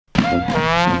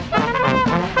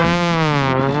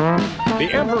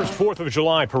The Amherst 4th of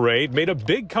July parade made a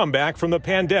big comeback from the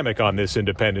pandemic on this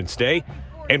Independence Day.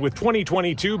 And with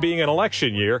 2022 being an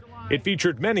election year, it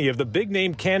featured many of the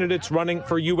big-name candidates running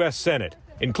for U.S. Senate,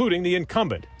 including the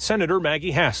incumbent, Senator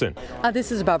Maggie Hassan.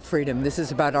 This is about freedom. This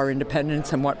is about our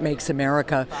independence and what makes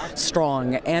America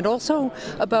strong, and also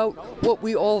about what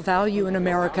we all value in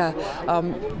America.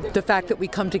 The fact that we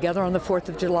come together on the 4th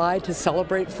of July to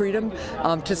celebrate freedom,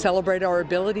 to celebrate our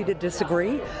ability to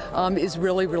disagree, is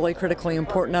really, really critically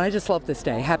important. And I just love this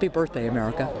day. Happy birthday,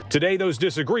 America. Today, those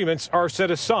disagreements are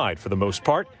set aside for the most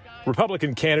part.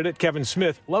 Republican candidate Kevin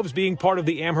Smith loves being part of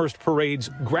the Amherst Parade's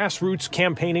grassroots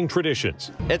campaigning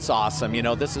traditions. It's awesome. You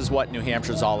know, this is what New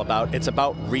Hampshire's all about. It's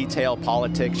about retail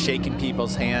politics, shaking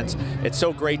people's hands. It's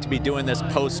so great to be doing this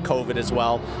post-COVID as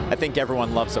well. I think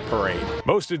everyone loves a parade.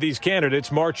 Most of these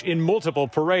candidates march in multiple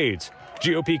parades.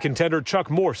 GOP contender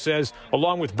Chuck Morse says,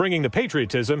 along with bringing the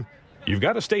patriotism, you've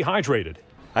got to stay hydrated.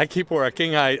 I keep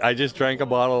working. I just drank a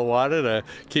bottle of water to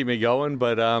keep me going.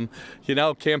 But, you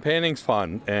know, campaigning's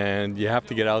fun. And you have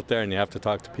to get out there and you have to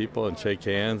talk to people and shake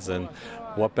hands. And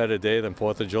what better day than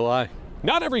 4th of July?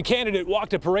 Not every candidate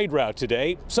walked a parade route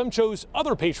today. Some chose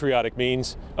other patriotic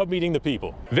means of meeting the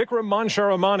people. Vikram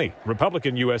Mansharamani,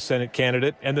 Republican U.S. Senate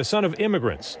candidate and the son of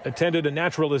immigrants, attended a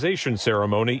naturalization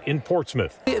ceremony in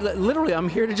Portsmouth. Literally, I'm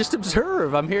here to just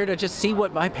observe. I'm here to just see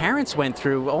what my parents went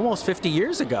through almost 50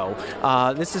 years ago.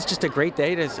 This is just a great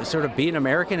day to sort of be an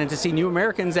American and to see new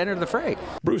Americans enter the fray.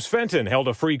 Bruce Fenton held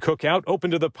a free cookout open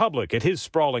to the public at his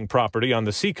sprawling property on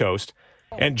the seacoast.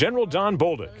 And General Don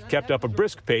Bolduc kept up a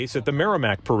brisk pace at the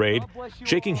Merrimack Parade,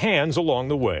 shaking hands along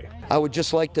the way. I would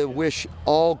just like to wish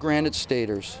all Granite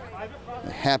Staters a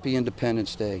happy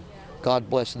Independence Day. God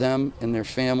bless them and their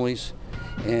families,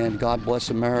 and God bless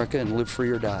America, and live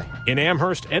free or die. In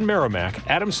Amherst and Merrimack,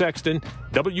 Adam Sexton,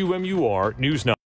 WMUR News 9.